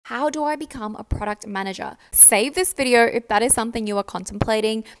how do I become a product manager? Save this video if that is something you are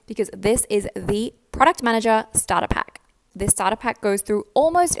contemplating, because this is the Product Manager Starter Pack. This starter pack goes through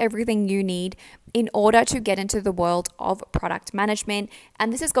almost everything you need in order to get into the world of product management.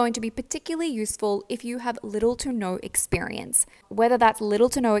 And this is going to be particularly useful if you have little to no experience, whether that's little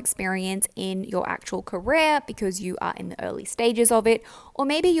to no experience in your actual career because you are in the early stages of it, or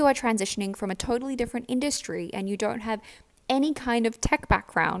maybe you are transitioning from a totally different industry and you don't have any kind of tech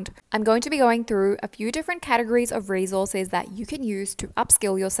background. I'm going to be going through a few different categories of resources that you can use to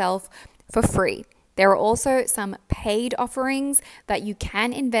upskill yourself for free. There are also some paid offerings that you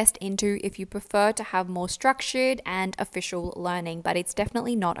can invest into if you prefer to have more structured and official learning, but it's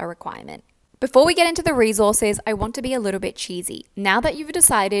definitely not a requirement. Before we get into the resources, I want to be a little bit cheesy. Now that you've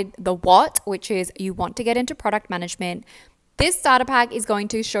decided the what, which is you want to get into product management, this starter pack is going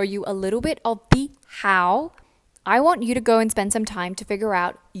to show you a little bit of the how. I want you to go and spend some time to figure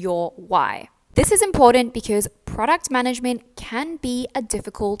out your why. This is important because product management can be a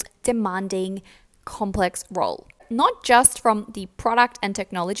difficult, demanding, complex role, not just from the product and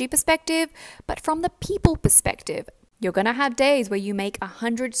technology perspective, but from the people perspective. You're going to have days where you make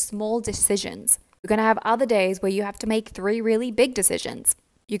 100 small decisions. You're going to have other days where you have to make 3 really big decisions.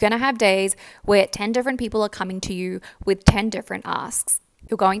 You're going to have days where 10 different people are coming to you with 10 different asks.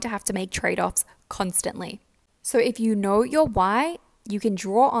 You're going to have to make trade-offs constantly. So if you know your why, you can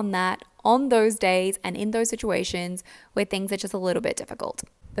draw on that on those days and in those situations where things are just a little bit difficult.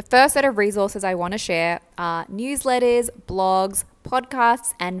 The first set of resources I want to share are newsletters, blogs,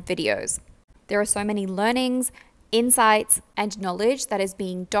 podcasts, and videos. There are so many learnings, insights, and knowledge that is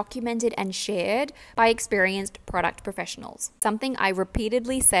being documented and shared by experienced product professionals. Something I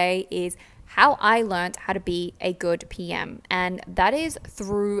repeatedly say is how I learned how to be a good PM, and that is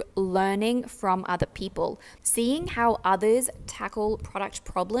through learning from other people. Seeing how others tackle product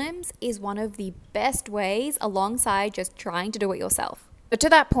problems is one of the best ways alongside just trying to do it yourself. But to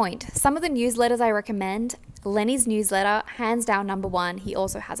that point, some of the newsletters I recommend, Lenny's newsletter, hands down number 1. He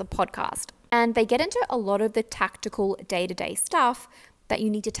also has a podcast. And they get into a lot of the tactical day-to-day stuff that you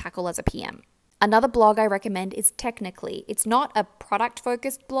need to tackle as a PM. Another blog I recommend is Technically. It's not a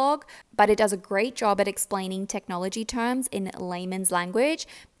product-focused blog, but it does a great job at explaining technology terms in layman's language,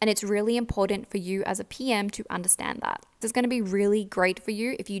 and it's really important for you as a PM to understand that. This is going to be really great for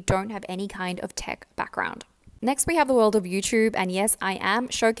you if you don't have any kind of tech background. Next, we have the world of YouTube, and yes, I am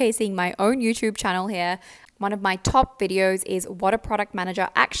showcasing my own YouTube channel here. One of my top videos is what a product manager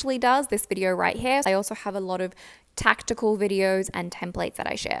actually does, this video right here. I also have a lot of tactical videos and templates that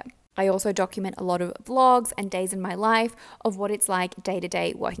I share. I also document a lot of vlogs and days in my life of what it's like day to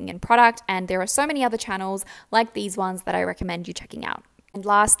day working in product, and there are so many other channels like these ones that I recommend you checking out. And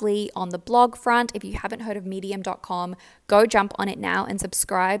lastly, on the blog front, if you haven't heard of medium.com, go jump on it now and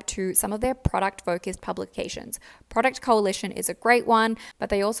subscribe to some of their product-focused publications. Product Coalition is a great one, but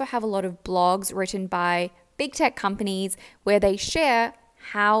they also have a lot of blogs written by big tech companies where they share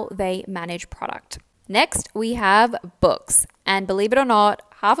how they manage product. Next, we have books. And believe it or not,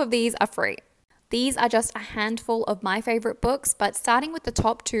 half of these are free. These are just a handful of my favorite books, but starting with the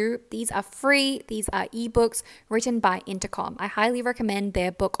top 2, these are free. These are ebooks written by Intercom. I highly recommend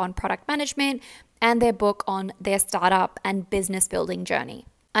their book on product management and their book on their startup and business building journey.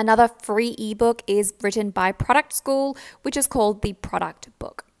 Another free ebook is written by Product School, which is called The Product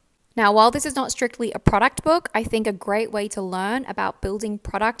Book. Now, while this is not strictly a product book, I think a great way to learn about building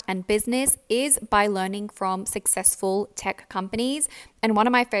product and business is by learning from successful tech companies. And one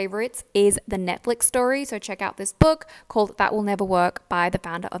of my favorites is the Netflix story. So check out this book called That Will Never Work by the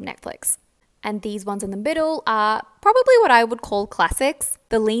founder of Netflix. And these ones in the middle are probably what I would call classics.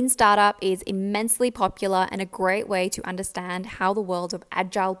 The Lean Startup is immensely popular and a great way to understand how the world of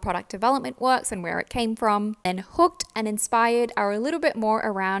agile product development works and where it came from. And Hooked and Inspired are a little bit more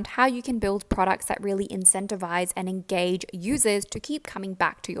around how you can build products that really incentivize and engage users to keep coming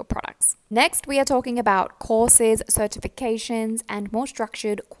back to your products. Next, we are talking about courses, certifications, and more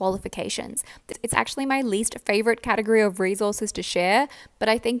structured qualifications. It's actually my least favorite category of resources to share, but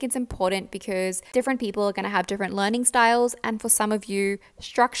I think it's important because different people are going to have different learning styles, and for some of you,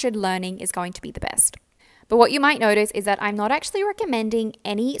 structured learning is going to be the best. But what you might notice is that I'm not actually recommending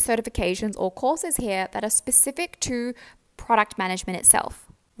any certifications or courses here that are specific to product management itself.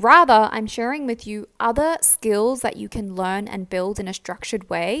 Rather, I'm sharing with you other skills that you can learn and build in a structured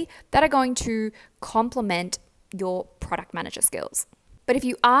way that are going to complement your product manager skills. But if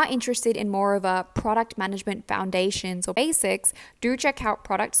you are interested in more of a product management foundations or basics, do check out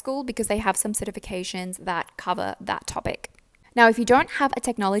Product School because they have some certifications that cover that topic. Now, if you don't have a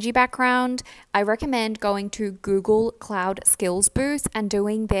technology background, I recommend going to Google Cloud Skills Boost and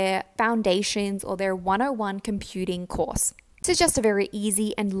doing their foundations or their 101 computing course. This is just a very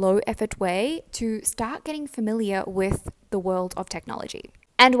easy and low effort way to start getting familiar with the world of technology.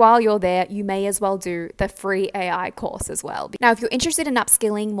 And while you're there, you may as well do the free AI course as well. Now, if you're interested in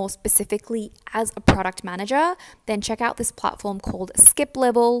upskilling more specifically as a product manager, then check out this platform called Skip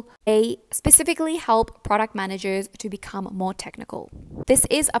Level. They specifically help product managers to become more technical. This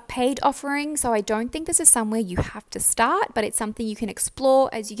is a paid offering, so I don't think this is somewhere you have to start, but it's something you can explore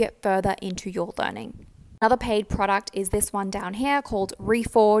as you get further into your learning. Another paid product is this one down here called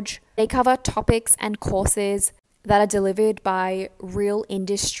Reforge. They cover topics and courses that are delivered by real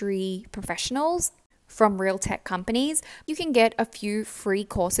industry professionals from real tech companies. You can get a few free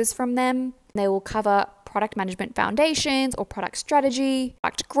courses from them. They will cover product management foundations or product strategy,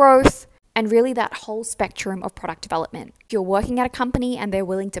 product growth, and really that whole spectrum of product development. If you're working at a company and they're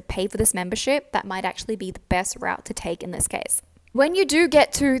willing to pay for this membership, that might actually be the best route to take in this case. When you do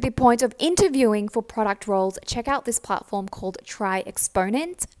get to the point of interviewing for product roles, check out this platform called Try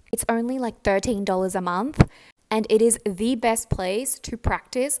Exponent. It's only like $13 a month, and it is the best place to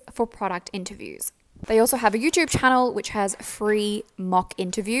practice for product interviews. They also have a YouTube channel which has free mock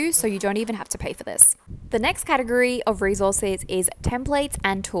interviews, so you don't even have to pay for this. The next category of resources is templates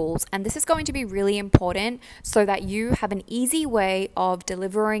and tools, and this is going to be really important so that you have an easy way of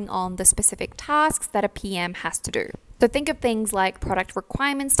delivering on the specific tasks that a PM has to do. So think of things like product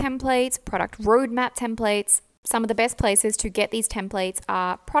requirements templates, product roadmap templates. Some of the best places to get these templates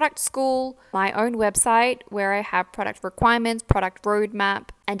are Product School, my own website where I have product requirements, product roadmap,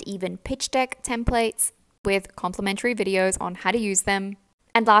 and even pitch deck templates with complimentary videos on how to use them.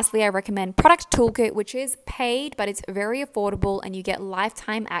 And lastly, I recommend Product Toolkit, which is paid, but it's very affordable and you get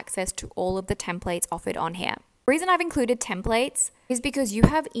lifetime access to all of the templates offered on here. The reason I've included templates is because you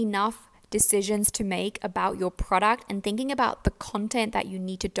have enough decisions to make about your product and thinking about the content that you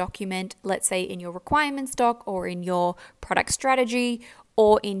need to document, let's say in your requirements doc or in your product strategy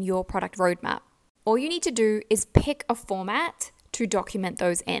or in your product roadmap. All you need to do is pick a format to document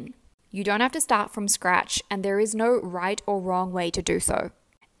those in. You don't have to start from scratch, and there is no right or wrong way to do so.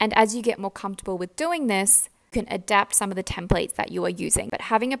 And as you get more comfortable with doing this, you can adapt some of the templates that you are using. But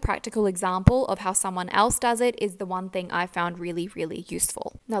having a practical example of how someone else does it is the one thing I found really, really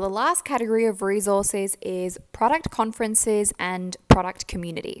useful. Now, the last category of resources is product conferences and product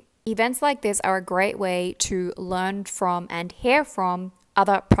community. Events like this are a great way to learn from and hear from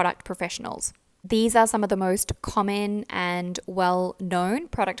other product professionals. These are some of the most common and well-known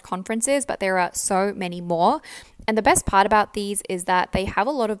product conferences, but there are so many more. And the best part about these is that they have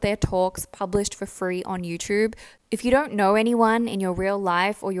a lot of their talks published for free on YouTube. If you don't know anyone in your real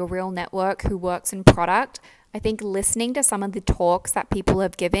life or your real network who works in product, I think listening to some of the talks that people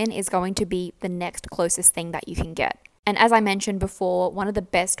have given is going to be the next closest thing that you can get. And as I mentioned before, one of the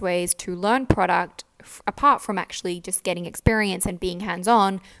best ways to learn product, apart from actually just getting experience and being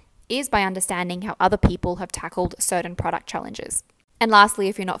hands-on, is by understanding how other people have tackled certain product challenges. And lastly,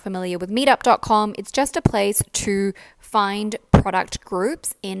 if you're not familiar with meetup.com, it's just a place to find product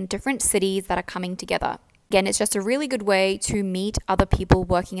groups in different cities that are coming together. Again, it's just a really good way to meet other people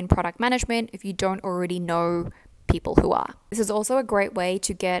working in product management if you don't already know people who are. This is also a great way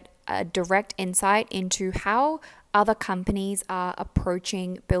to get a direct insight into how other companies are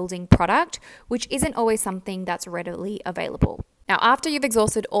approaching building product, which isn't always something that's readily available. Now, after you've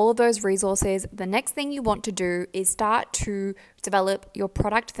exhausted all of those resources, the next thing you want to do is start to develop your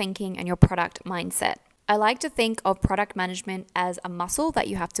product thinking and your product mindset. I like to think of product management as a muscle that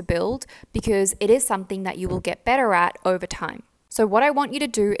you have to build because it is something that you will get better at over time. So what I want you to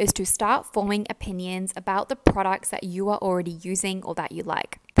do is to start forming opinions about the products that you are already using or that you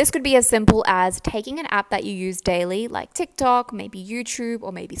like. This could be as simple as taking an app that you use daily, like TikTok, maybe YouTube,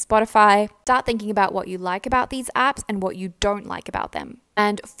 or maybe Spotify. Start thinking about what you like about these apps and what you don't like about them.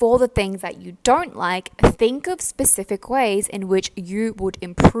 And for the things that you don't like, think of specific ways in which you would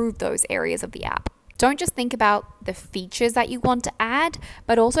improve those areas of the app. Don't just think about the features that you want to add,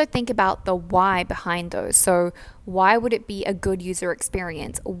 but also think about the why behind those. So why would it be a good user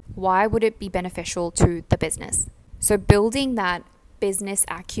experience? Why would it be beneficial to the business? So building that business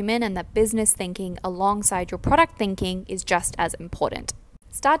acumen and that business thinking alongside your product thinking is just as important.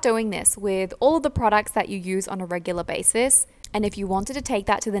 Start doing this with all of the products that you use on a regular basis. And if you wanted to take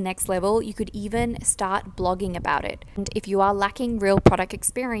that to the next level, you could even start blogging about it. And if you are lacking real product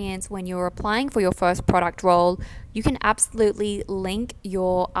experience when you're applying for your first product role, you can absolutely link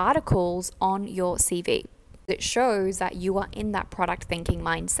your articles on your CV. It shows that you are in that product thinking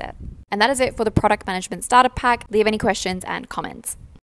mindset. And that is it for the product management starter pack. Leave any questions and comments.